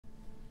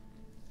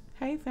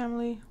Hey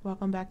family,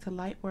 welcome back to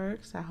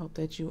Lightworks. I hope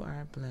that you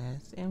are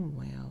blessed and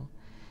well.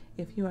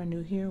 If you are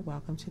new here,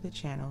 welcome to the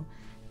channel.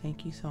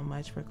 Thank you so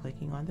much for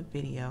clicking on the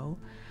video.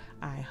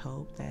 I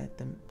hope that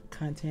the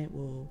content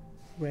will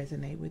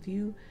resonate with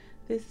you.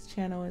 This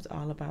channel is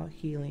all about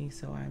healing,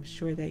 so I'm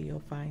sure that you'll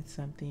find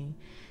something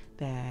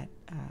that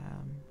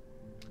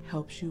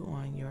helps you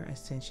on your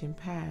ascension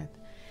path.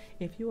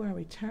 If you are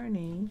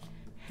returning,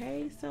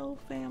 hey soul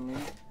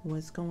family,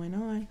 what's going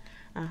on?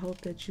 I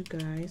hope that you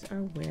guys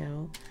are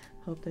well.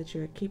 Hope that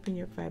you're keeping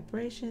your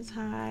vibrations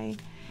high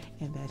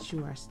and that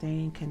you are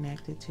staying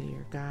connected to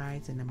your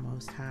guides and the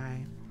Most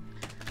High.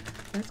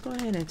 Let's go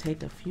ahead and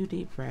take a few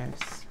deep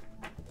breaths.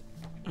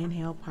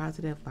 Inhale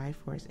positive life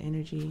force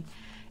energy.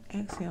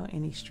 Exhale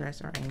any stress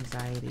or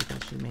anxiety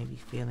that you may be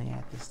feeling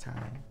at this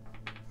time.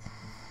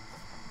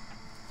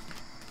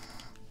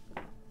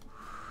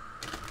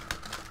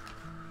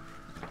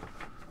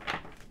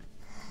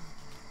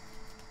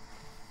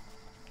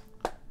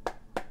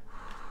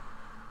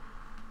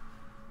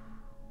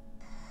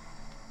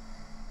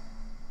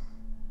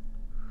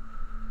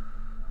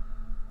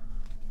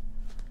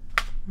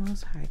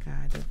 Most High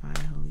God,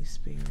 Divine Holy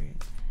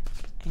Spirit,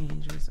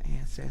 angels,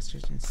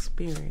 ancestors, and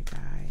spirit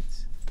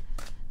guides,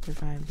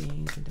 divine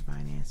beings and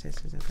divine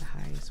ancestors of the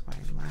highest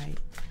white light,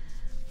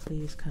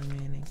 please come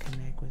in and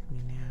connect with me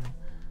now.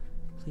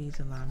 Please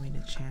allow me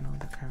to channel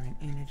the current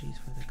energies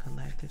for the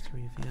collective to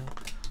reveal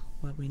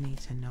what we need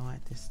to know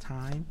at this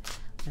time.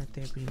 Let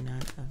there be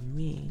none of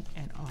me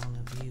and all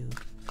of you.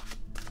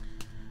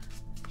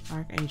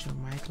 Archangel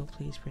Michael,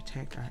 please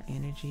protect our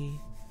energy.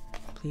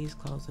 Please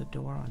close the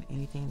door on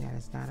anything that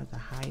is not of the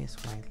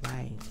highest white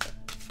light.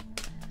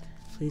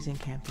 Please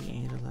encamp the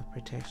angel of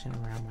protection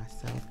around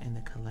myself and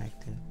the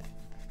collective.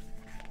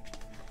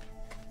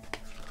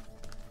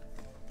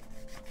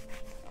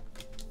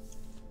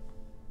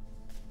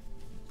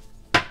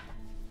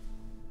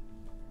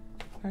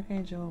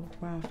 Archangel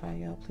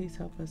Raphael, please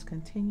help us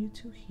continue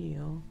to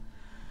heal.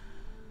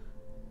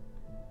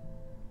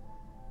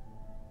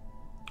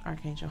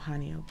 Archangel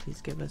Haniel,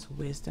 please give us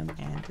wisdom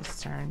and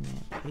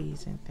discernment,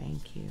 please and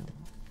thank you.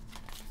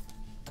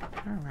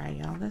 All right,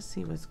 y'all, let's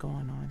see what's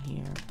going on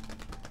here.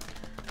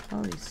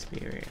 Holy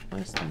Spirit,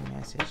 what's the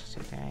message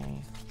today?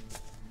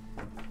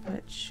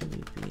 What should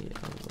we be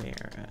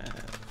aware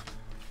of?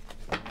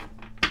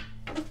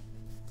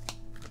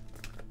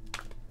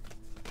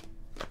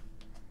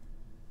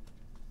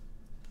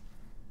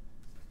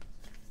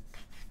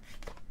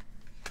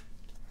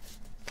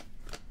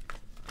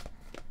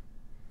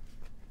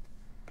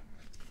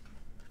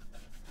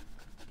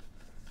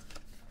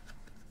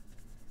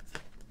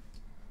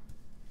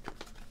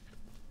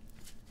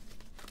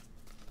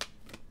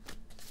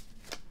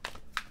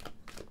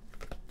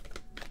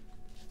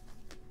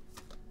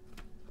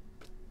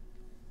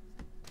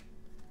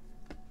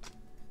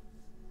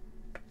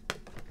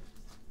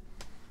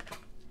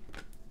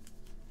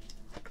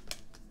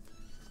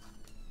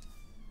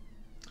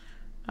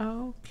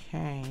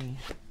 Okay,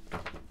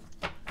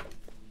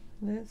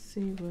 let's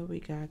see what we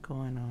got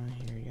going on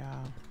here,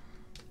 y'all.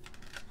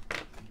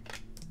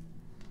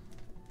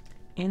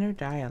 Inner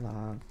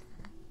dialogue.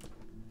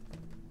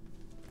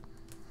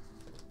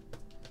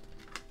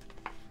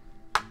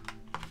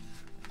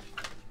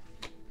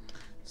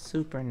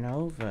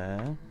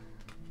 Supernova.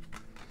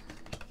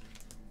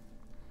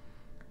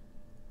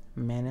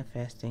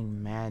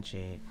 Manifesting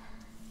magic.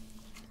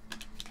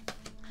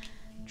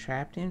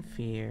 Trapped in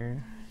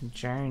fear.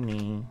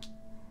 Journey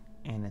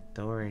and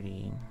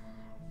authority.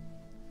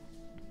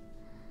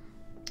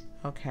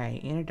 Okay,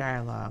 inner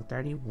dialogue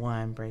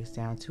 31 breaks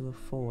down to a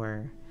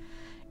 4.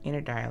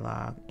 Inner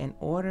dialogue. In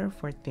order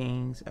for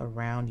things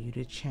around you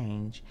to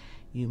change,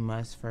 you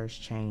must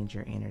first change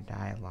your inner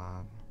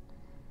dialogue.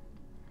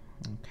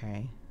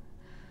 Okay.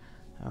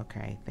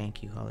 Okay,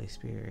 thank you, Holy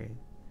Spirit.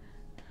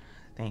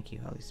 Thank you,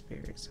 Holy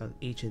Spirit. So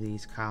each of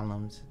these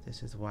columns,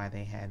 this is why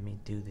they had me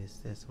do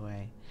this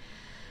way.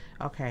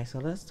 Okay, so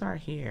let's start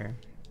here.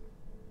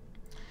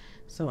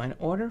 So in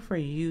order for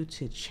you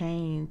to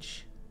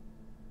change,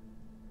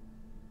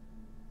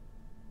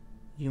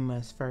 you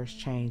must first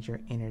change your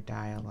inner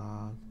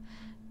dialogue.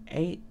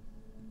 8,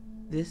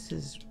 this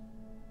is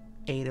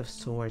 8 of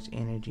Swords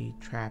energy,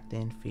 trapped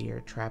in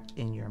fear, trapped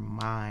in your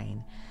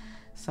mind.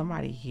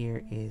 Somebody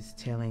here is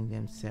telling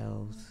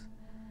themselves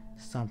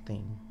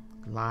something,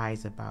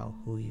 lies about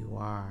who you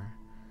are,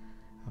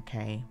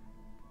 okay?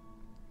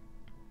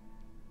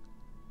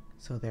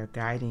 So they're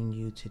guiding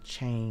you to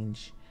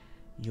change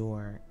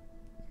your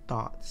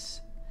thoughts,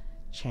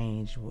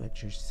 change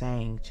what you're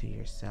saying to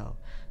yourself,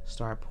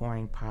 start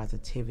pouring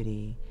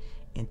positivity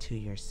into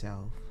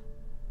yourself,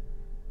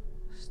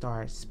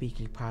 start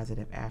speaking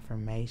positive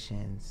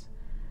affirmations.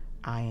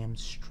 I am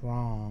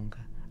strong,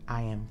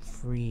 I am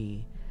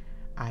free,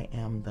 I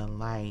am the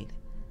light,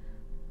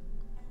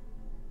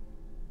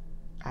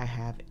 I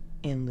have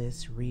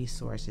endless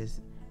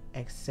resources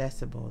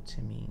accessible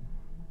to me.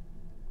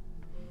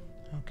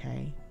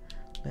 Okay,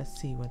 let's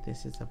see what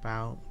this is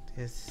about.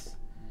 This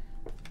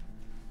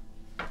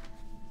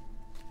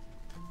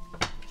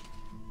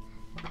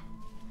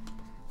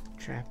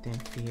Trapped in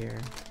fear.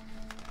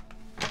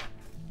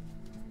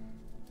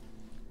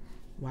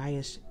 Why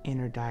is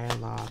inner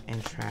dialogue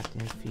and trapped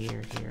in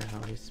fear here,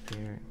 Holy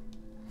Spirit?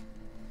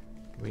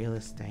 Real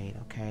estate,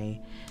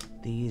 okay?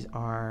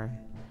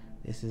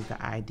 This is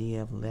the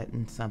idea of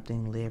letting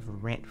something live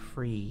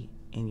rent-free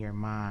in your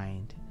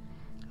mind,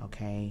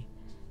 okay?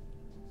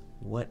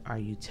 What are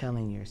you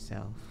telling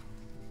yourself?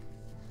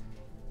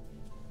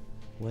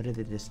 What are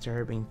the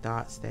disturbing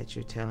thoughts that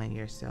you're telling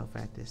yourself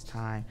at this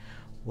time?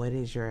 What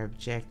is your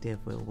objective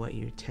with what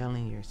you're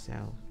telling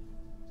yourself?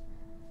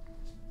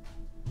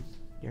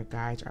 Your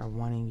guides are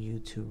wanting you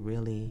to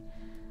really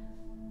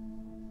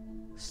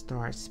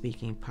start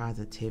speaking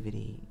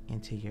positivity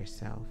into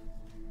yourself.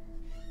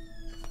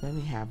 Let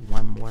me have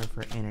one more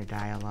for inner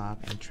dialogue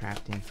and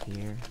trapped in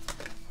fear.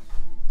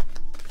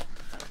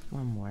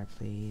 One more,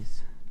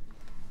 please.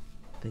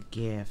 The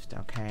gift,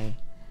 okay?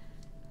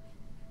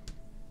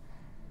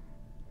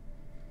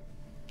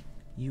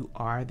 You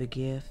are the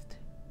gift.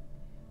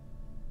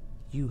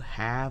 You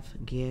have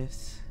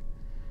gifts,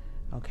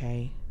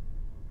 okay?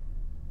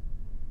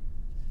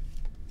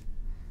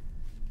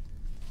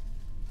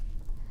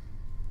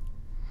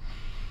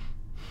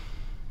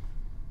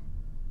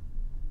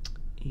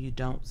 You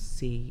don't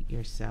see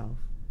yourself.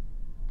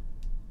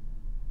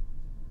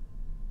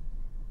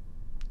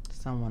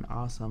 Someone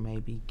also may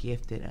be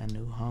gifted a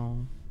new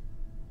home.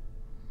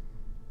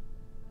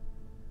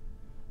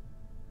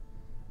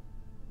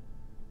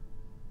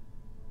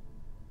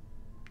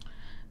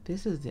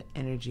 This is the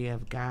energy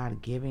of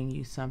God giving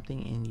you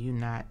something and you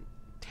not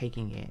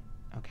taking it,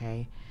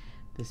 okay?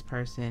 This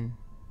person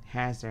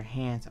has their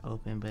hands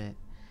open, but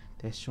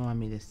they're showing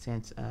me the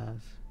sense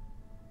of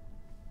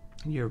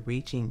you're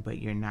reaching, but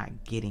you're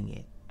not getting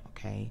it,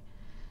 okay?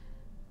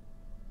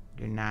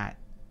 You're not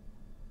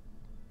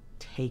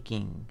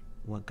taking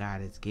what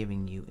God is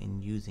giving you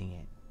and using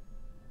it.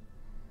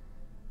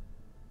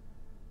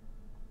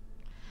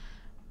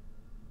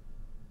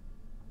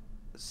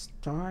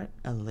 Start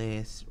a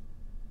list,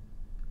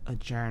 a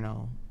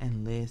journal,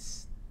 and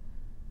list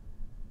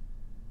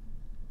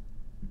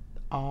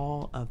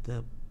all of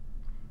the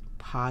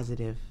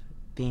positive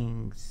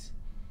things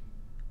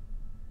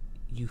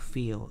you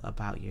feel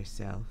about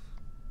yourself.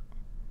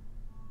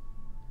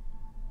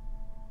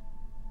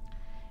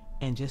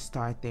 And just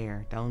start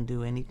there. Don't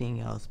do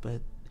anything else,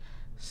 but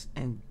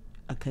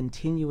a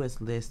continuous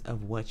list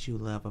of what you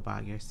love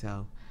about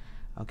yourself,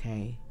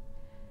 okay?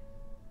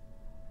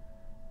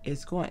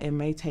 It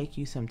may take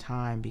you some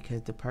time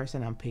because the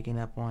person I'm picking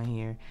up on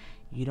here,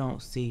 you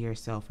don't see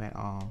yourself at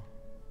all.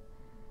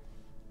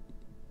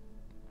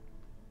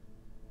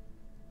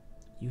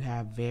 You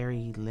have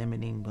very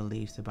limiting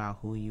beliefs about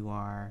who you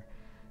are,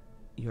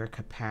 your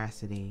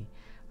capacity,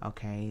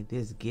 okay?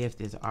 This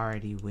gift is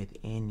already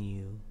within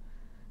you.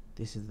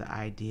 This is the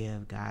idea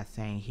of God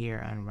saying, here,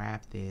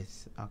 unwrap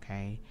this,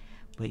 okay?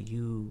 But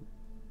you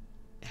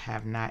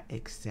have not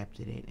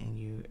accepted it and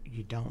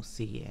you don't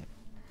see it,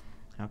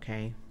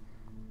 okay?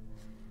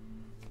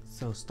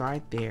 So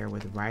start there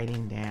with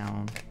writing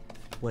down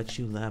what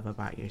you love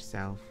about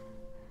yourself,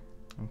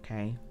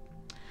 okay?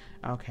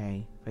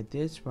 Okay, for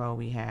this row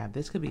we have,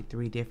 this could be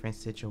 3 different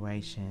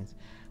situations.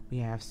 We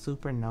have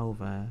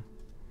Supernova,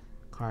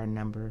 card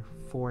number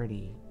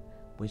 40,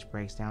 which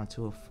breaks down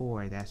to a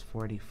 4. That's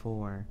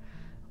 44.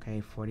 Okay,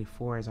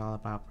 44 is all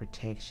about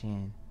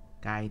protection,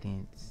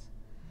 guidance.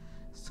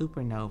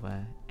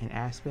 Supernova, an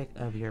aspect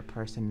of your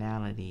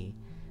personality,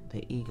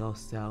 the ego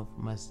self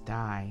must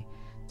die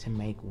to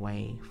make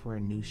way for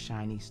a new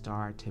shiny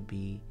star to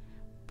be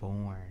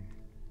born.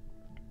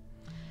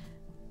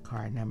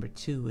 Card number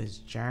 2 is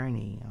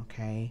Journey,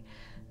 okay?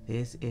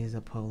 This is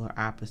a polar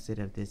opposite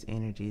of this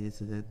energy.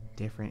 This is a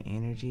different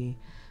energy.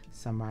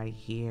 Somebody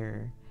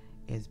here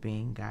is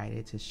being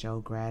guided to show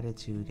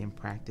gratitude and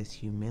practice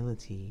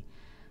humility,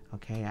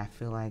 okay? I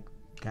feel like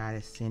God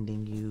is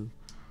sending you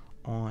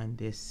on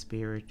this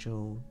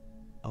spiritual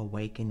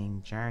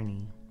awakening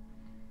journey,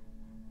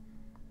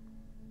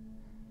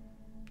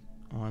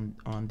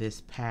 on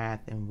this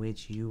path in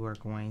which you are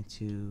going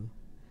to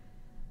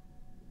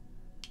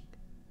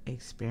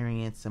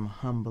experience some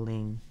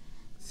humbling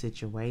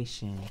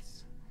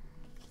situations,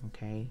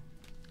 okay?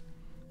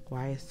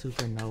 Why is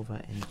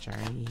Supernova and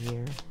Journey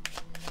here?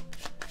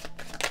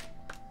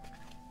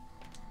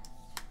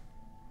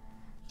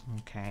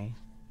 Okay.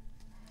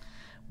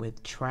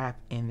 With Trap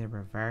in the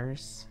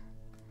reverse,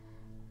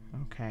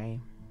 okay?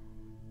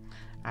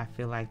 I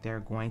feel like there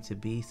are going to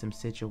be some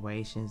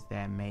situations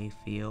that may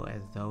feel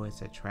as though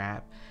it's a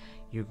trap.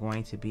 You're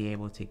going to be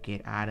able to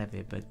get out of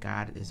it, but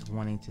God is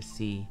wanting to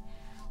see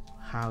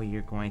how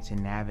you're going to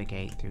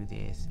navigate through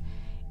this.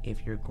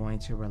 If you're going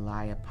to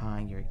rely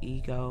upon your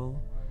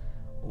ego,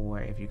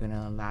 or if you're going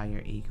to allow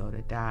your ego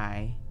to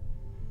die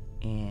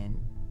and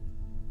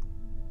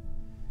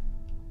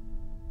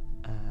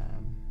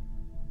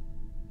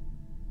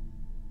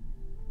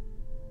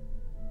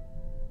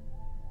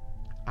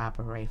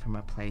operate from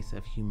a place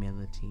of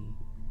humility,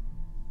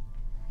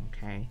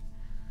 okay?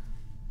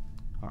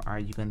 Or are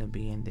you going to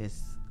be in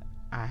this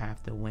I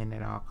have to win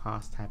at all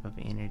costs type of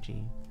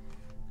energy,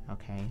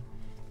 Okay.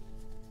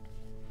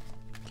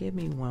 Give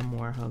me one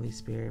more, Holy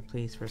Spirit,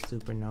 please, for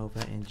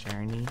supernova and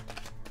journey.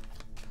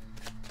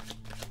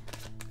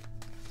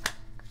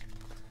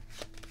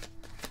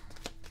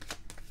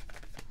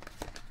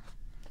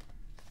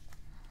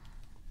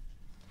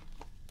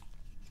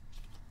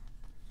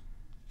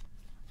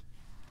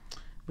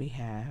 We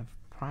have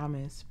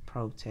promise,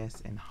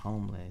 protest, and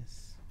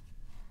homeless.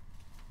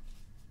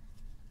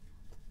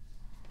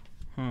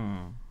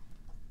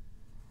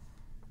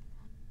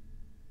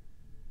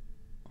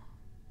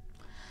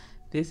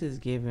 This is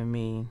giving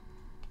me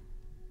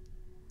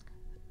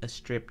a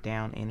stripped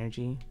down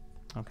energy.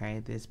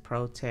 Okay, this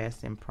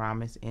protest and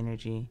promise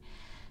energy.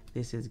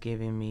 This is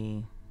giving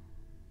me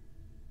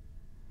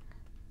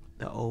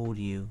the old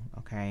you.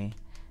 Okay,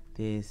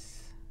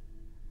 this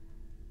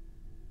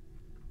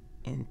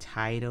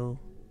entitled.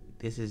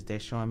 They're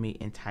showing me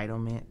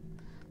entitlement,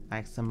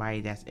 like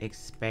somebody that's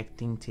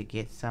expecting to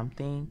get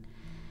something.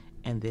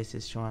 And this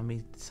is showing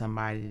me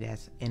somebody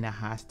that's in a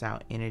hostile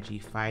energy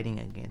fighting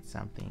against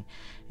something.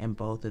 And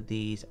both of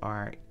these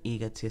are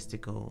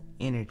egotistical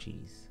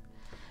energies.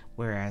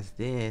 Whereas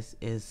this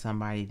is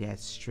somebody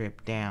that's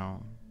stripped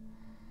down.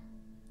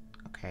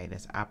 Okay,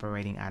 that's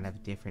operating out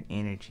of different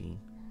energy.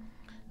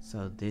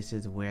 So this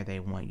is where they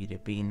want you to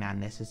be. Not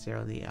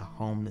necessarily a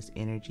homeless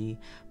energy,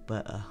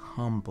 but a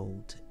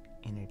humbled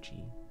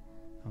energy.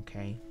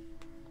 Okay.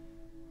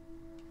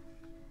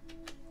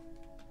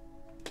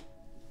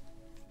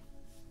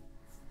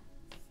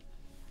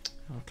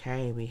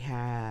 Okay, we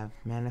have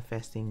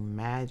manifesting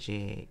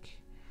magic.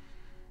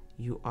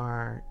 You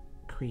are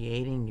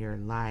creating your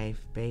life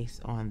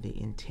based on the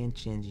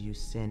intentions you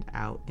send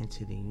out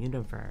into the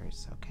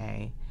universe,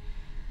 okay?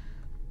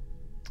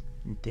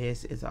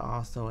 This is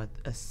also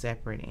a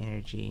separate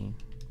energy.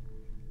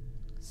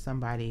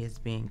 Somebody is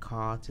being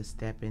called to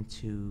step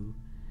into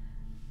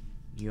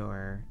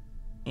your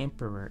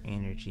emperor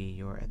energy,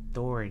 your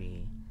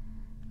authority,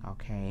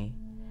 okay?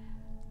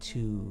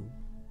 To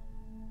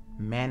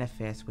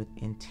manifest with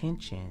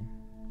intention,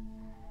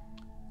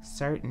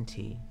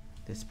 certainty.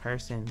 This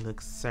person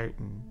looks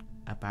certain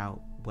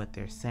about what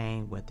they're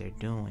saying, what they're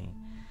doing.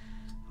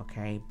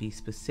 Okay, be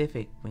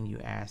specific when you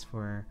ask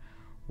for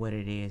what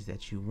it is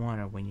that you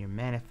want or when you're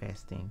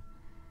manifesting.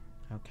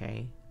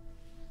 Okay,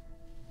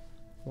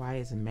 why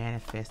is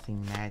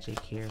manifesting magic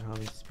here,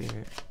 Holy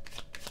Spirit?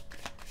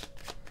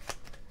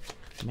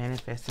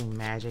 Manifesting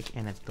magic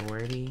and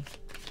authority.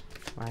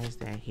 Why is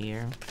that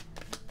here?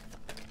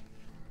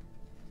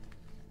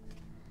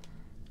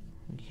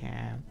 We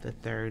have the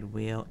third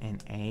wheel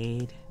and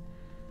aid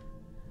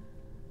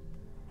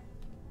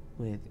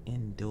with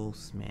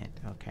inducement.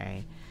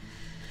 Okay,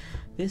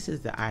 this is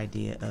the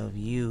idea of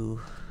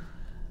you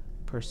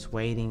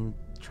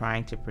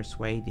trying to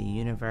persuade the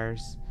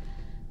universe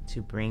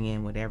to bring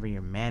in whatever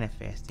you're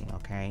manifesting.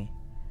 Okay,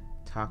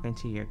 talking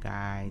to your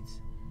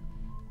guides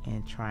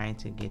and trying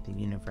to get the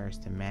universe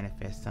to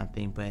manifest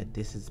something. But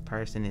this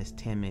person is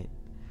timid.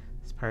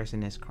 This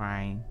person is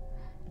crying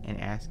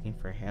and asking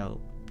for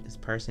help. This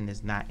person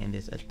is not in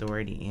this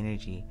authority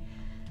energy,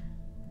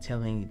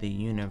 telling the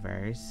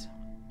universe,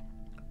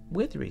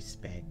 with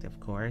respect, of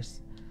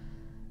course,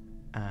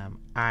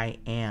 I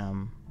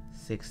am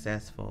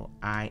successful.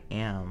 I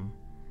am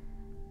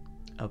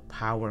a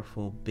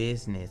powerful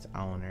business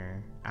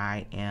owner.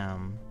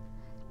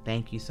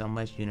 Thank you so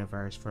much,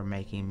 universe, for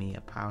making me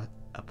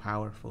a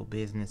powerful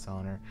business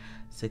owner,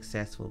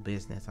 successful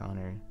business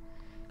owner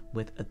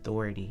with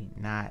authority,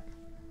 not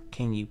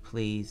can you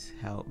please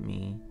help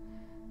me?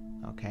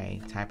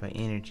 Okay, type of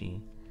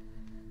energy.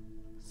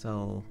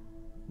 So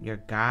your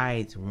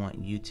guides want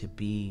you to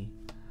be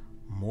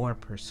more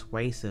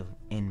persuasive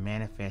in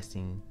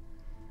manifesting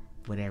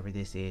whatever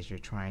this is you're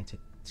trying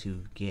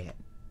to get,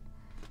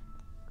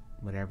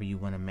 whatever you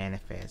want to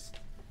manifest.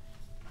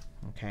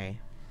 Okay,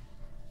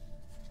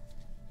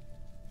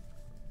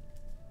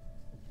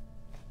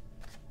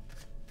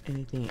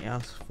 anything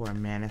else for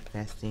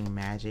manifesting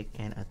magic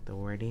and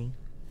authority?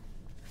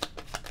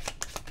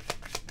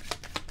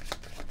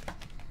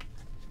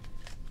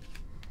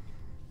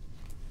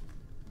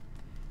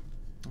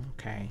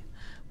 Okay,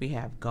 we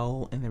have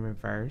goal in the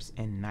reverse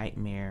and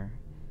nightmare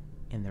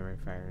in the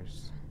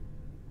reverse.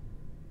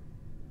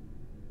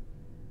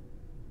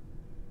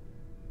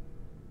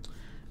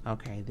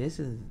 Okay, this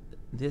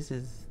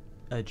is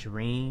a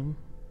dream.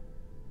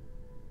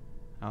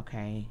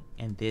 Okay,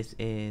 and this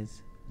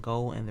is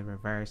goal in the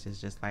reverse is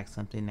just like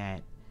something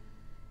that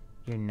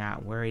you're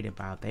not worried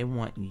about. They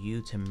want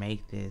you to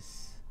make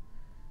this,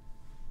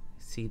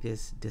 see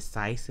this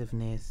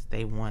decisiveness.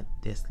 They want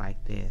this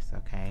like this,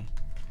 okay?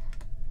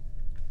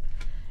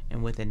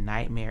 And with a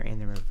nightmare in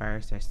the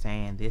reverse, they're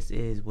saying this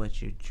is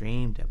what you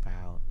dreamed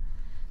about.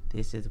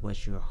 This is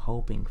what you're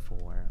hoping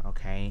for,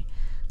 okay?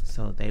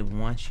 So they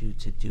want you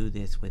to do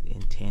this with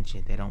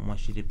intention. They don't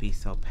want you to be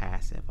so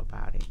passive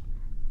about it,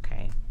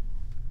 okay?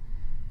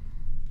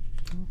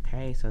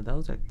 Okay, so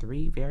those are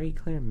 3 very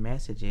clear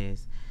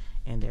messages,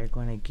 and they're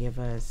going to give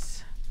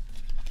us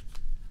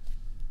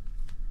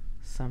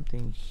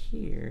something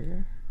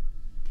here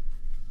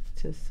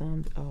to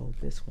sum, oh,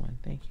 this one.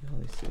 Thank you,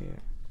 Holy Spirit.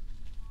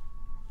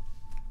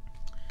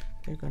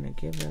 They're going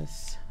to give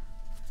us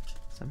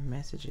some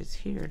messages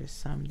here to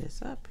sum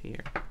this up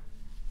here.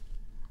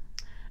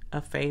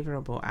 A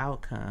favorable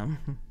outcome.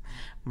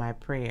 My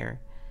prayer.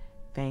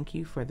 Thank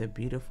you for the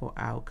beautiful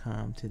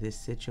outcome to this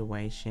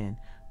situation,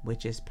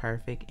 which is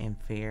perfect and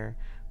fair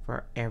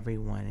for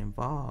everyone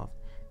involved.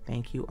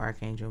 Thank you,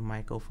 Archangel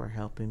Michael, for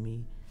helping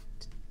me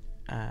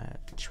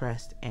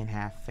trust and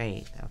have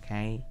faith.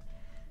 Okay.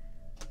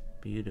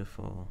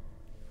 Beautiful.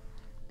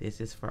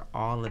 This is for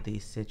all of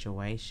these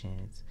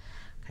situations.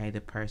 Okay,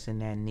 the person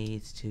that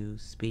needs to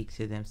speak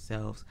to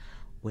themselves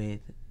with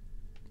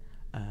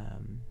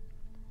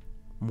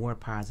more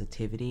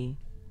positivity.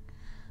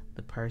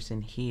 The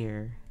person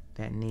here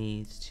that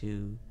needs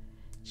to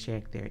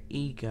check their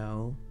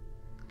ego.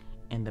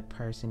 And the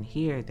person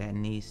here that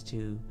needs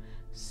to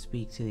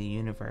speak to the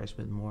universe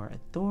with more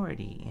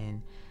authority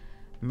and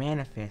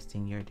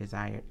manifesting your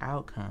desired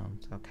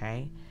outcomes.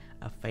 Okay,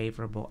 a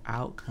favorable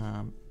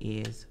outcome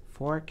is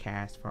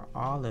forecast for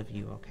all of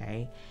you.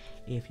 Okay,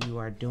 if you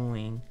are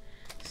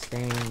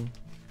staying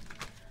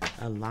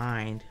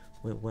aligned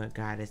with what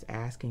God is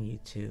asking you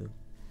to.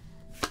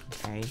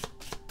 Okay,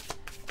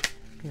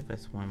 give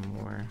us one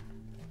more.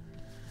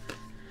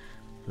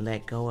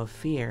 Let go of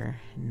fear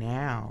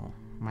now.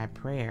 My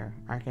prayer.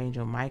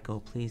 Archangel Michael,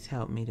 please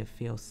help me to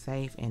feel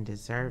safe and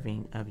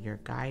deserving of your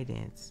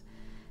guidance.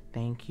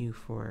 Thank you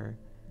for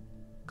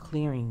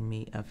clearing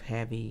me of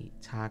heavy,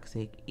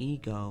 toxic,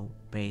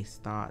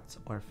 ego-based thoughts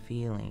or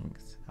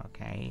feelings.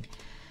 Okay,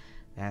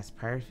 that's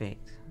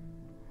perfect.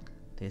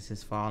 This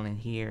is falling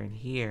here and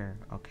here,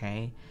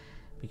 okay?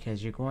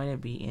 Because you're going to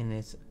be in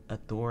this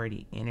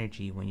authority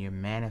energy when you're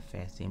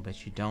manifesting,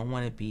 but you don't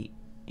want to be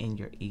in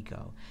your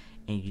ego,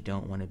 and you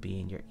don't want to be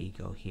in your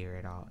ego here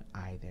at all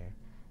either.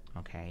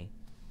 Okay,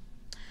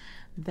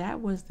 that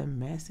was the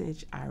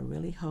message. I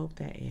really hope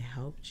that it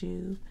helped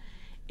you.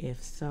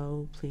 If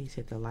so, please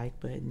hit the like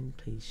button,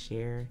 please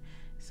share,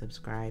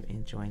 subscribe,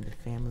 and join the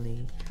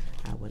family.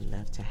 I would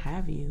love to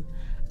have you.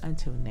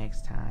 Until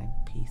next time,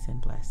 peace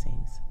and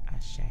blessings.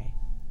 Ashe.